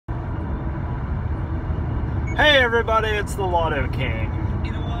Hey everybody, it's the Lotto King.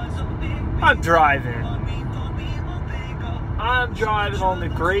 I'm driving on the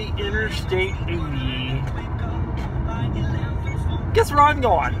great Interstate 80. Guess where I'm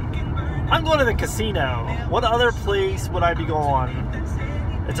going? I'm going to the casino. What other place would I be going?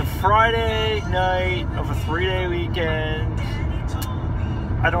 It's a Friday night of a 3-day weekend.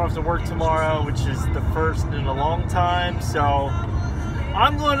 I don't have to work tomorrow, which is the first in a long time, so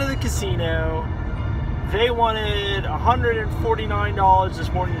I'm going to the casino. They wanted $149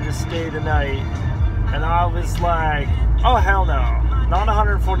 this morning to stay the night, and I was like, oh hell no, not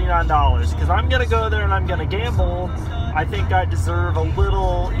 $149, because I'm going to go there and I'm going to gamble. I think I deserve a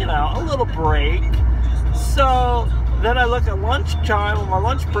little, a little break. So then I look at lunchtime on my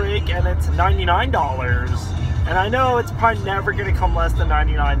lunch break and it's $99. And I know it's probably never going to come less than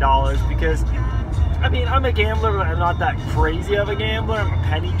 $99 because, I'm a gambler, but I'm not that crazy of a gambler. I'm a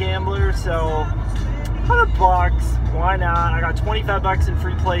penny gambler, so $100, why not? I got $25 in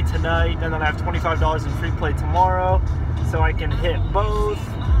free play tonight, and then I have $25 in free play tomorrow, so I can hit both.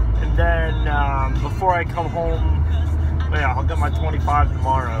 And then before I come home, I'll get my 25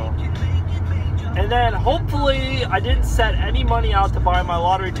 tomorrow. And then hopefully, I didn't set any money out to buy my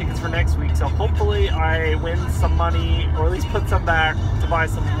lottery tickets for next week, so hopefully I win some money, or at least put some back to buy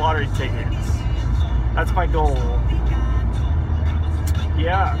some lottery tickets. That's my goal.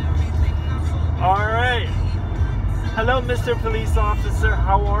 Yeah. Alright. Hello, Mr. Police Officer.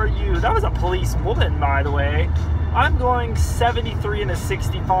 How are you? That was a police woman, by the way. I'm going 73 and a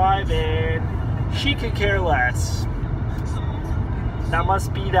 65, and she could care less. That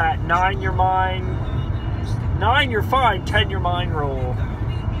must be that 9 you're mine, 9 you're fine, 10 you're mine rule.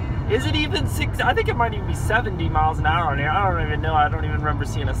 Is it even 6? I think it might even be 70 miles an hour on here. I don't even know. I don't even remember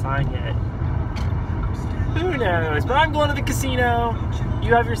seeing a sign yet. Who knows? But I'm going to the casino.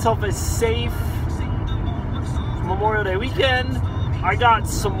 You have yourself a safe Memorial Day weekend. I got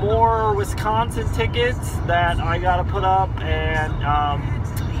some more Wisconsin tickets that I got to put up, and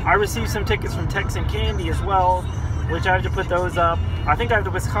I received some tickets from Texan Candy as well, which I have to put those up. I think I have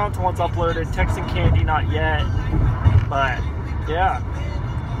the Wisconsin ones uploaded, Texan Candy not yet, but yeah.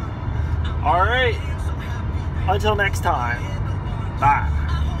 Alright, until next time, bye.